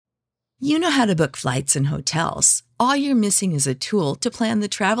You know how to book flights and hotels. All you're missing is a tool to plan the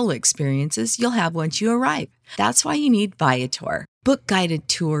travel experiences you'll have once you arrive. That's why you need Viator. Book guided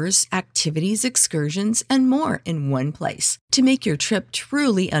tours, activities, excursions, and more in one place to make your trip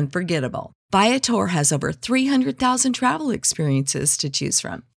truly unforgettable. Viator has over 300,000 travel experiences to choose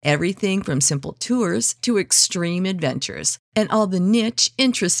from. Everything from simple tours to extreme adventures and all the niche,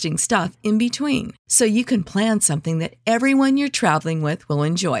 interesting stuff in between. So you can plan something that everyone you're traveling with will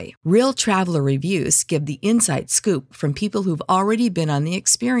enjoy. Real traveler reviews give the inside scoop from people who've already been on the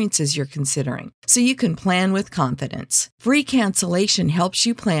experiences you're considering. So you can plan with confidence. Free cancellation helps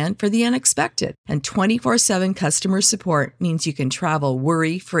you plan for the unexpected. And 24/7 customer support means you can travel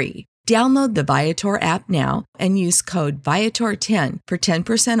worry-free. Download the Viator app now and use code Viator10 for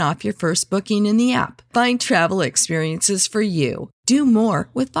 10% off your first booking in the app. Find travel experiences for you. Do more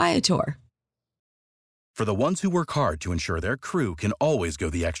with Viator. For the ones who work hard to ensure their crew can always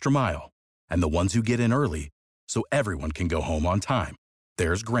go the extra mile, and the ones who get in early so everyone can go home on time,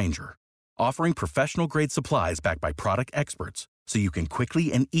 there's Grainger, offering professional-grade supplies backed by product experts so you can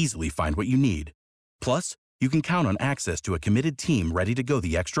quickly and easily find what you need. Plus, you can count on access to a committed team ready to go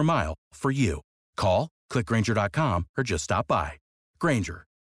the extra mile for you. Call, click Grainger.com, or just stop by. Grainger,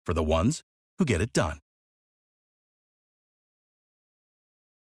 for the ones who get it done.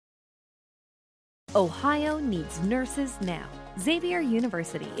 Ohio needs nurses now. Xavier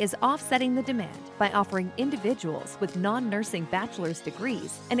University is offsetting the demand by offering individuals with non-nursing bachelor's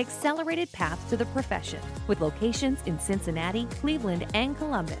degrees an accelerated path to the profession. With locations in Cincinnati, Cleveland, and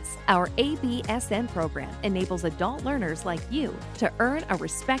Columbus, our ABSN program enables adult learners like you to earn a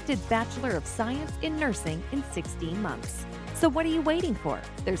respected Bachelor of Science in Nursing in 16 months. So what are you waiting for?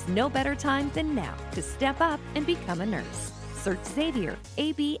 There's no better time than now to step up and become a nurse. Search Xavier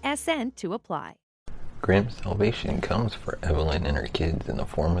ABSN to apply. Grim salvation comes for Evelyn and her kids in the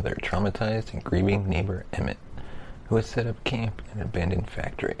form of their traumatized and grieving neighbor Emmett, who has set up camp in an abandoned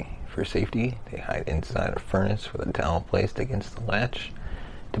factory. For safety, they hide inside a furnace with a towel placed against the latch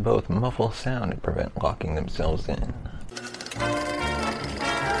to both muffle sound and prevent locking themselves in.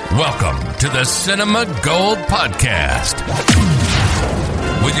 Welcome to the Cinema Gold Podcast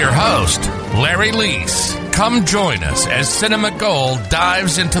with your host, Larry Leese. Come join us as Cinema Gold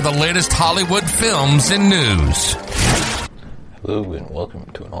dives into the latest Hollywood films and news. Hello and welcome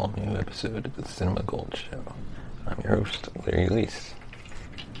to an all-new episode of the Cinema Gold Show. I'm your host, Larry Leese.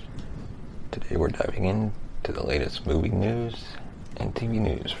 Today we're diving into the latest movie news and TV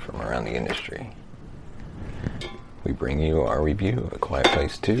news from around the industry. We bring you our review of A Quiet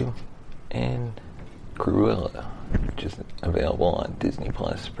Place 2 and Cruella, which is available on Disney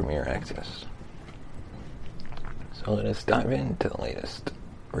Plus Premier Access. So let us dive into the latest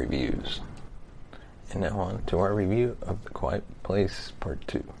reviews. And now on to our review of The Quiet Place Part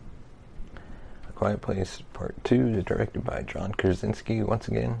 2. A Quiet Place Part 2 is directed by John Krasinski once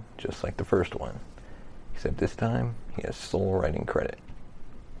again, just like the first one. Except this time, he has sole writing credit.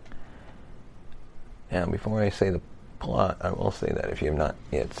 Now, before I say the plot, I will say that if you have not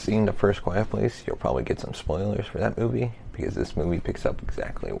yet seen the first Quiet Place, you'll probably get some spoilers for that movie, because this movie picks up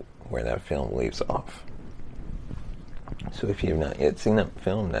exactly where that film leaves off. So if you have not yet seen that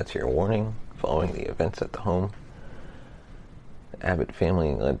film, that's your warning. Following the events at the home, the Abbott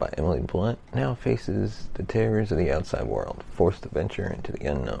family, led by Emily Blunt, now faces the terrors of the outside world, forced to venture into the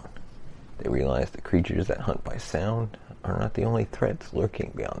unknown. They realize the creatures that hunt by sound are not the only threats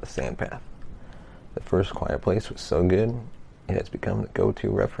lurking beyond the sandpath. The first Quiet Place was so good, it has become the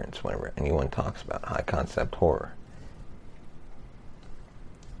go-to reference whenever anyone talks about high-concept horror.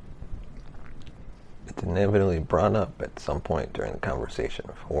 It's inevitably brought up at some point during the conversation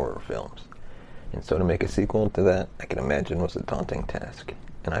of horror films. And so to make a sequel to that, I can imagine was a daunting task.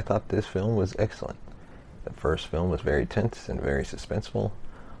 And I thought this film was excellent. The first film was very tense and very suspenseful,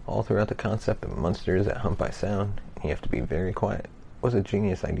 all throughout the concept of monsters that hunt by sound, and you have to be very quiet. It was a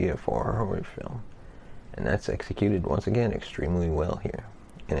genius idea for a horror film. And that's executed once again extremely well here.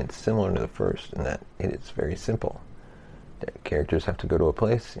 And it's similar to the first in that it is very simple. The characters have to go to a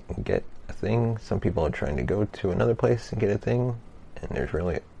place and get a thing. Some people are trying to go to another place and get a thing, and there's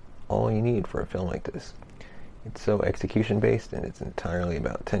really all you need for a film like this. It's so execution based, and it's entirely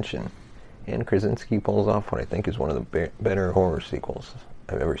about tension. And Krasinski pulls off what I think is one of the better horror sequels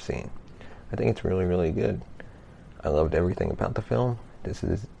I've ever seen. I think it's really, really good. I loved everything about the film. This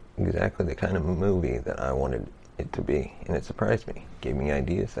is exactly the kind of movie that I wanted it to be, and it surprised me. Gave me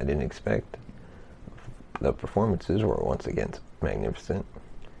ideas I didn't expect. The performances were once again magnificent.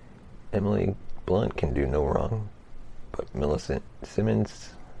 Emily Blunt can do no wrong, but Millicent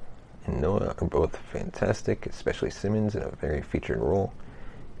Simmons and Noah are both fantastic, especially Simmons in a very featured role.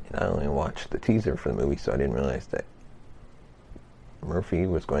 And I only watched the teaser for the movie, so I didn't realize that Murphy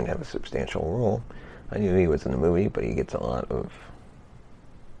was going to have a substantial role. I knew he was in the movie, but he gets a lot of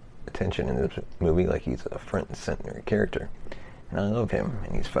attention in this movie, like he's a front and center character. And I love him,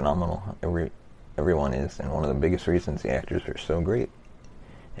 and he's phenomenal. Everyone is, and one of the biggest reasons the actors are so great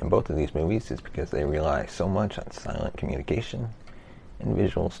in both of these movies is because they rely so much on silent communication and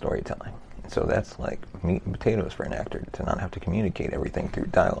visual storytelling. And so that's like meat and potatoes for an actor, to not have to communicate everything through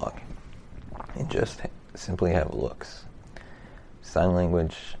dialogue and just simply have looks, sign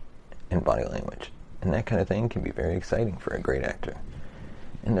language, and body language. And that kind of thing can be very exciting for a great actor.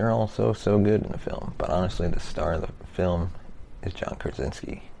 And they're all so good in the film. But honestly, the star of the film is John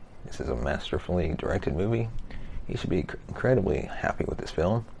Krasinski. This is a masterfully directed movie. You should be incredibly happy with this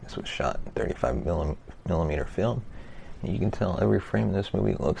film. This was shot in 35 millimeter film. And you can tell every frame in this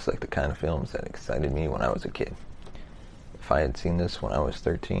movie looks like the kind of films that excited me when I was a kid. If I had seen this when I was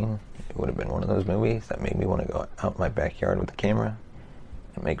 13, it would have been one of those movies that made me want to go out in my backyard with the camera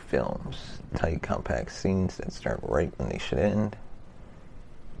and make films. Tight, compact scenes that start right when they should end,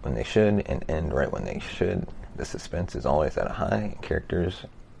 and end right when they should. The suspense is always at a high, and characters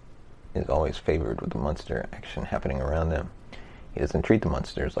is always favored with the monster action happening around them. He doesn't treat the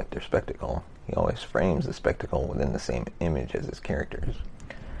monsters like they're spectacle. He always frames the spectacle within the same image as his characters.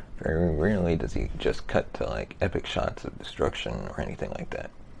 Very rarely does he just cut to like epic shots of destruction or anything like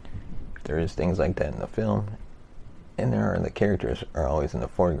that. If there is things like that in the film, and the characters are always in the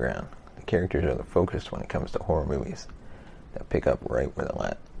foreground. The characters are the focus when it comes to horror movies that pick up right where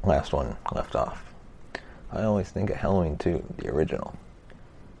the last one left off. I always think of Halloween 2, the original.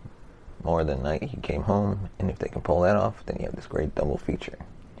 More Than Night, He Came Home, and if they can pull that off, then you have this great double feature.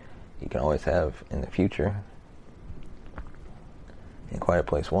 You can always have in the future. In Quiet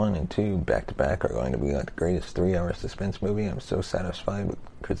Place 1 and 2, back to back, are going to be like the greatest 3-hour suspense movie. I'm so satisfied with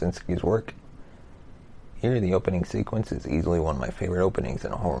Krasinski's work. Here, the opening sequence is easily one of my favorite openings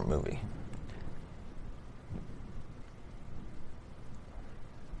in a horror movie.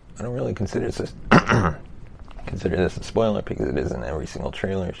 I don't really consider this a spoiler because it is in every single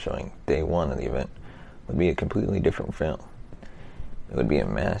trailer showing day one of the event. Would be a completely different film. It would be a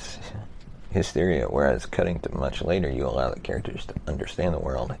mass hysteria, whereas cutting to much later, you allow the characters to understand the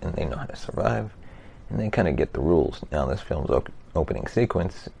world and they know how to survive, and they kind of get the rules. Now this film's opening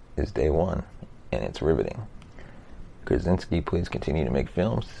sequence is day one, and it's riveting. Krasinski, please continue to make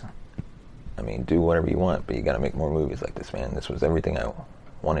films. I mean, do whatever you want, but you gotta make more movies like this, man. This was everything I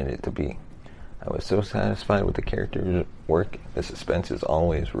wanted it to be. I was so satisfied with the characters' work. The suspense is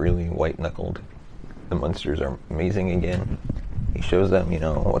always really white-knuckled. The monsters are amazing again. He shows them,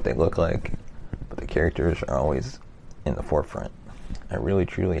 what they look like, but the characters are always in the forefront. I really,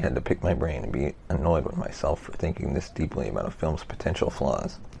 truly had to pick my brain and be annoyed with myself for thinking this deeply about a film's potential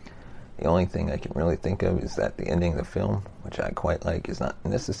flaws. The only thing I can really think of is that the ending of the film, which I quite like, is not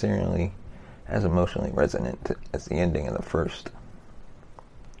necessarily as emotionally resonant as the ending of the first.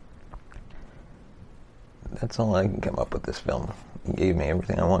 That's all I can come up with this film. It gave me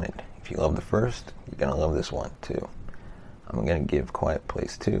everything I wanted. If you love the first, you're going to love this one too. I'm going to give Quiet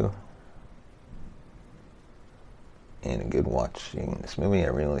Place 2 and a good watching this movie. I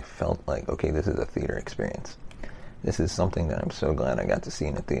really felt like, okay, this is a theater experience. This is something that I'm so glad I got to see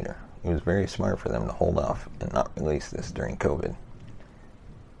in a theater. It was very smart for them to hold off and not release this during COVID.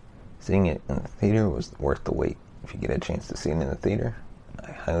 Seeing it in the theater was worth the wait. If you get a chance to see it in the theater,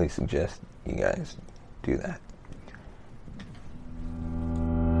 I highly suggest you guys do that.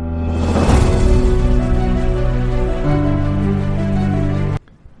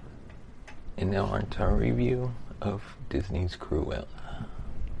 And now on to our review of Disney's Cruella.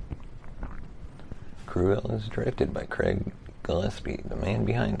 Cruella is directed by Craig Gillespie, the man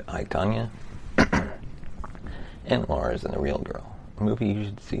behind I, Tonya and Lars and the Real Girl. A movie you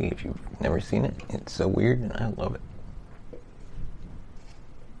should see if you've never seen it. It's so weird and I love it.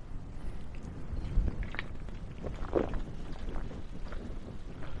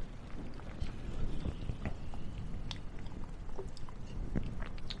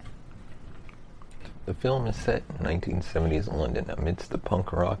 The film is set in 1970s London amidst the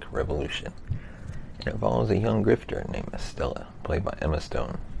punk rock revolution. It involves a young grifter named Estella, played by Emma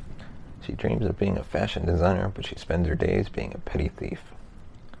Stone. She dreams of being a fashion designer, but she spends her days being a petty thief.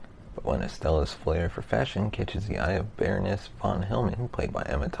 But when Estella's flair for fashion catches the eye of Baroness von Hellman, played by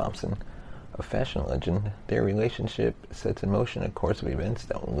Emma Thompson, a fashion legend, their relationship sets in motion a course of events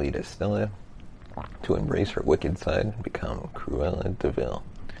that will lead Estella to embrace her wicked side and become Cruella de Vil.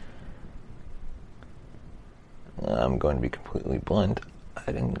 I'm going to be completely blunt.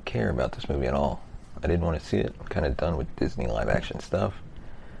 I didn't care about this movie at all. I didn't want to see it. I'm kind of done with Disney live-action stuff.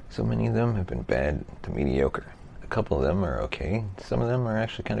 So many of them have been bad to mediocre. A couple of them are okay. Some of them are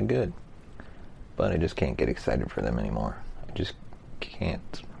actually kind of good. But I just can't get excited for them anymore. I just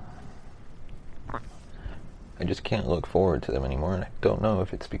can't look forward to them anymore, and I don't know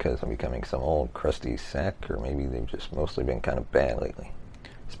if it's because I'm becoming some old crusty sack, or maybe they've just mostly been kind of bad lately.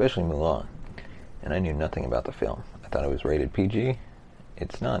 Especially Mulan. And I knew nothing about the film. I thought it was rated PG.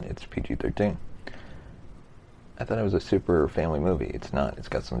 It's not. It's PG-13. I thought it was a super family movie. It's not. It's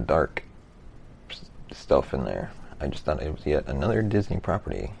got some dark stuff in there. I just thought it was yet another Disney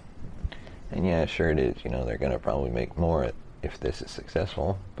property. And yeah, sure it is. They're going to probably make more if this is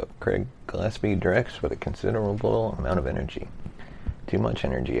successful. But Craig Gillespie directs with a considerable amount of energy. Too much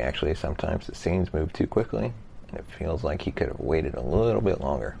energy, actually. Sometimes the scenes move too quickly, and it feels like he could have waited a little bit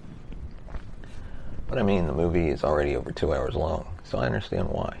longer. But I mean, the movie is already over 2 hours long, so I understand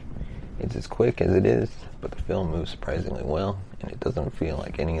why. It's as quick as it is, but the film moves surprisingly well, and it doesn't feel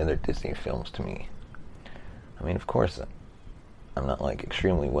like any other Disney films to me. I mean, of course, I'm not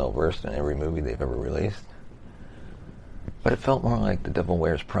extremely well versed in every movie they've ever released, but it felt more like The Devil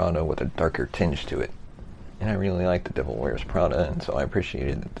Wears Prada with a darker tinge to it. And I really like The Devil Wears Prada, and so I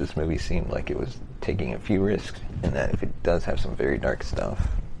appreciated that this movie seemed like it was taking a few risks, and that if it does have some very dark stuff,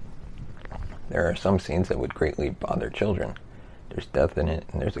 there are some scenes that would greatly bother children. There's death in it,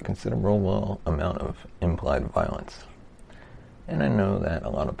 and there's a considerable amount of implied violence. And I know that a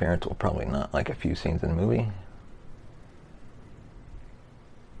lot of parents will probably not like a few scenes in the movie,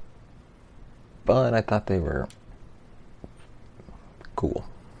 but I thought they were cool.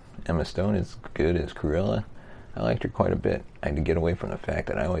 Emma Stone is good as Cruella. I liked her quite a bit. I had to get away from the fact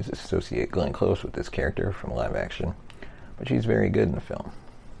that I always associate Glenn Close with this character from live action, but she's very good in the film.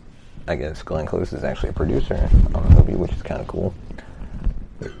 I guess Glenn Close is actually a producer on the movie, which is kind of cool.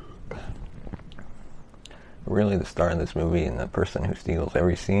 Really, the star of this movie and the person who steals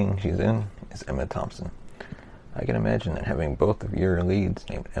every scene she's in is Emma Thompson. I can imagine that having both of your leads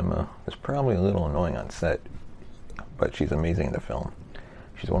named Emma was probably a little annoying on set, but she's amazing in the film.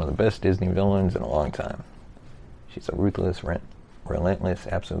 She's one of the best Disney villains in a long time. She's a ruthless, relentless,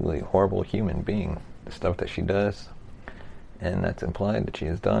 absolutely horrible human being. The stuff that she does, and that's implied that she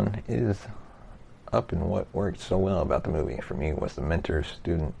has done, is up in what worked so well about the movie for me was the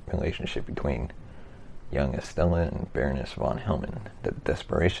mentor-student relationship between young Estella and Baroness von Hellman. The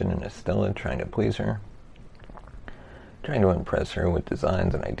desperation in Estella trying to please her, trying to impress her with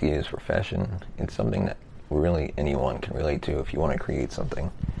designs and ideas for fashion. It's something that really anyone can relate to if you want to create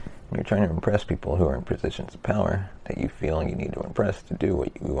something. And you're trying to impress people who are in positions of power that you feel you need to impress to do what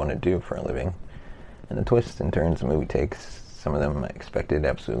you want to do for a living. And the twists and turns the movie takes, some of them I expected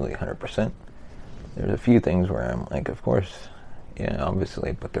absolutely 100%. There's a few things where I'm like, of course, yeah,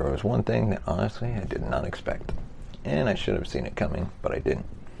 obviously, but there was one thing that honestly I did not expect. And I should have seen it coming, but I didn't.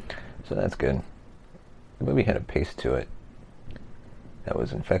 So that's good. The movie had a pace to it that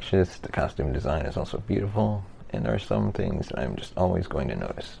was infectious. The costume design is also beautiful, and there are some things that I'm just always going to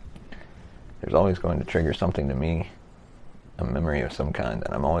notice. There's always going to trigger something to me, a memory of some kind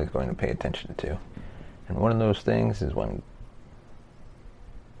that I'm always going to pay attention to. And one of those things is when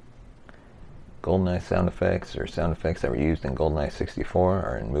GoldenEye sound effects or sound effects that were used in GoldenEye 64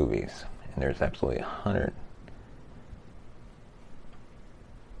 are in movies. And there's absolutely 100.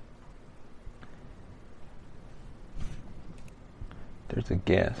 There's a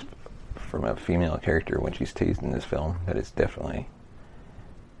gasp from a female character when she's teased in this film that is definitely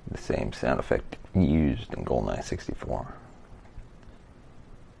the same sound effect used in GoldenEye 64.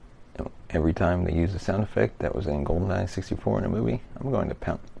 And every time they use a sound effect that was in GoldenEye 64 in a movie, I'm going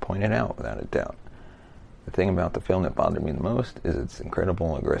to point it out without a doubt. The thing about the film that bothered me the most is its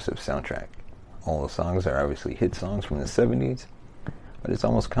incredible aggressive soundtrack. All the songs are obviously hit songs from the 70s, but it's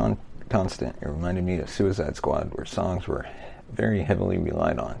almost constant. It reminded me of Suicide Squad, where songs were very heavily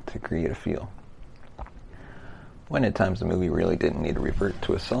relied on to create a feel. When at times the movie really didn't need to revert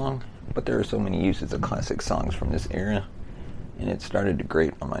to a song, but there are so many uses of classic songs from this era, and it started to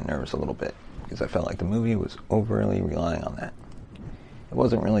grate on my nerves a little bit, because I felt like the movie was overly relying on that. It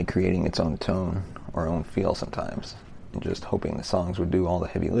wasn't really creating its own tone or own feel sometimes, and just hoping the songs would do all the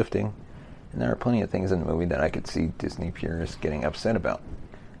heavy lifting, and there are plenty of things in the movie that I could see Disney purists getting upset about.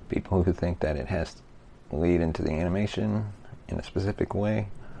 People who think that it has to lead into the animation in a specific way,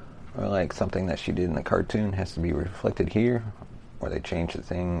 or like something that she did in the cartoon has to be reflected here, or they change the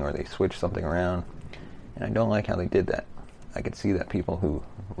thing, or they switch something around, and I don't like how they did that. I could see that people who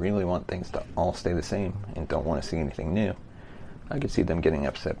really want things to all stay the same and don't want to see anything new, I could see them getting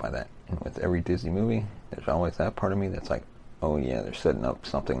upset by that. And with every Disney movie, there's always that part of me that's like, oh yeah, they're setting up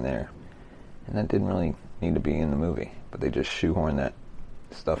something there, and that didn't really need to be in the movie, but they just shoehorn that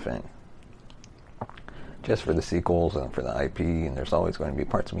stuff in. Just for the sequels and for the IP, and there's always going to be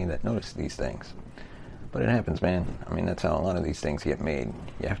parts of me that notice these things. But it happens, man. I mean, that's how a lot of these things get made.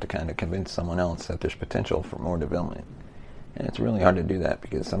 You have to kind of convince someone else that there's potential for more development. And it's really hard to do that,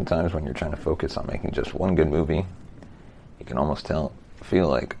 because sometimes when you're trying to focus on making just one good movie, you can almost feel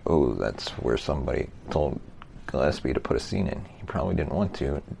like, oh, that's where somebody told Gillespie to put a scene in. He probably didn't want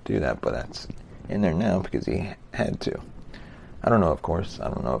to do that, but that's in there now because he had to. I don't know, of course. I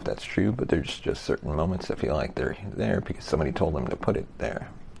don't know if that's true, but there's just certain moments that feel like they're there because somebody told them to put it there.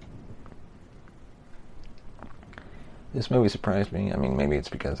 This movie surprised me. I mean, maybe it's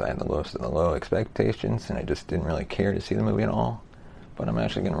because I had the lowest of the low expectations and I just didn't really care to see the movie at all. But I'm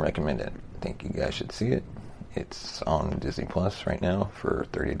actually going to recommend it. I think you guys should see it. It's on Disney Plus right now for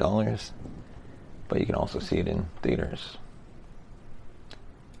 $30. But you can also see it in theaters.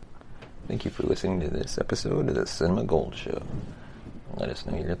 Thank you for listening to this episode of the Cinema Gold Show. Let us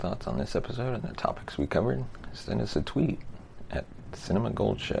know your thoughts on this episode and the topics we covered. Send us a tweet at Cinema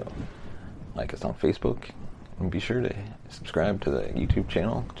Gold Show. Like us on Facebook. And be sure to subscribe to the YouTube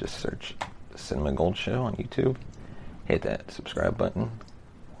channel. Just search the Cinema Gold Show on YouTube. Hit that subscribe button.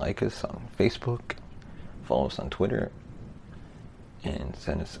 Like us on Facebook. Follow us on Twitter. And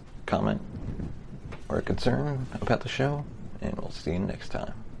send us a comment or a concern about the show. And we'll see you next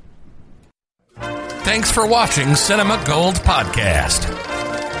time. Thanks for watching Cinema Gold Podcast.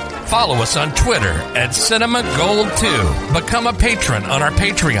 Follow us on Twitter at Cinema Gold 2. Become a patron on our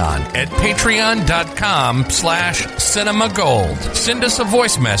Patreon at patreon.com/cinemagold. Send us a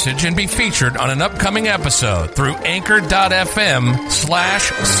voice message and be featured on an upcoming episode through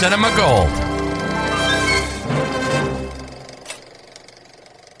anchor.fm/cinemagold.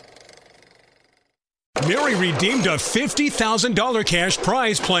 Mary redeemed a $50,000 cash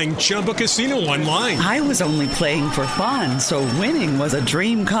prize playing Chumba Casino online. I was only playing for fun, so winning was a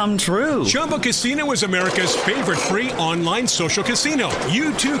dream come true. Chumba Casino is America's favorite free online social casino.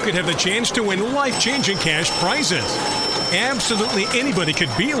 You, too, could have the chance to win life-changing cash prizes. Absolutely anybody could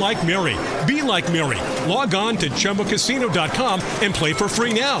be like Mary. Be like Mary. Log on to ChumbaCasino.com and play for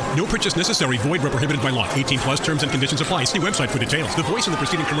free now. No purchase necessary. Void where prohibited by law. 18 plus terms and conditions apply. See website for details. The voice in the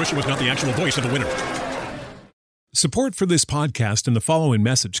preceding commercial was not the actual voice of the winner. Support for this podcast and the following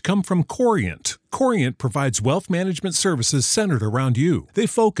message come from Corient. Corient provides wealth management services centered around you. They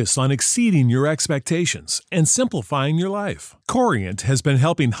focus on exceeding your expectations and simplifying your life. Corient has been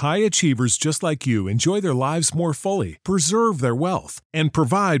helping high achievers just like you enjoy their lives more fully, preserve their wealth, and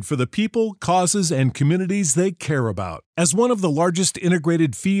provide for the people, causes, and communities they care about. As one of the largest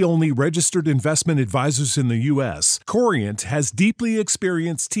integrated fee-only registered investment advisors in the U.S., Corient has deeply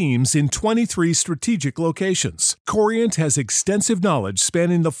experienced teams in 23 strategic locations. Corient has extensive knowledge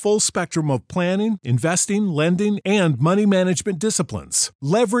spanning the full spectrum of planning, investing, lending, and money management disciplines.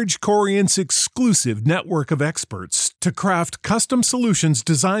 Leverage Corient's exclusive network of experts to craft custom solutions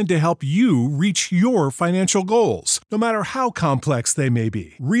designed to help you reach your financial goals, no matter how complex they may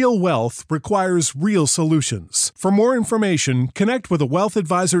be. Real wealth requires real solutions. For more information, connect with a wealth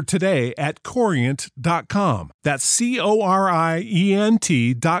advisor today at Corient.com. That's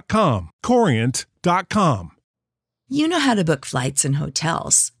Corient.com. Corient.com. You know how to book flights and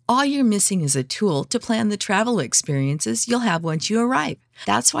hotels. All you're missing is a tool to plan the travel experiences you'll have once you arrive.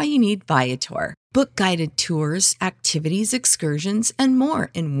 That's why you need Viator. Book guided tours, activities, excursions, and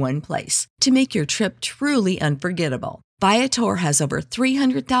more in one place to make your trip truly unforgettable. Viator has over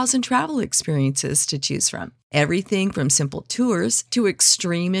 300,000 travel experiences to choose from. Everything from simple tours to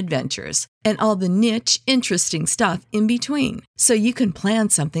extreme adventures and all the niche, interesting stuff in between. So you can plan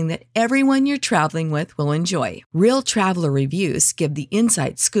something that everyone you're traveling with will enjoy. Real traveler reviews give the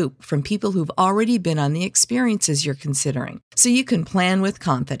inside scoop from people who've already been on the experiences you're considering. So you can plan with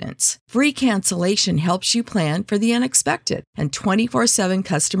confidence. Free cancellation helps you plan for the unexpected. And 24/7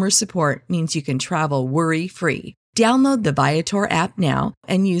 customer support means you can travel worry-free. Download the Viator app now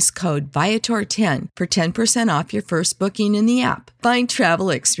and use code Viator10 for 10% off your first booking in the app. Find travel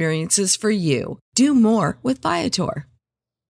experiences for you. Do more with Viator.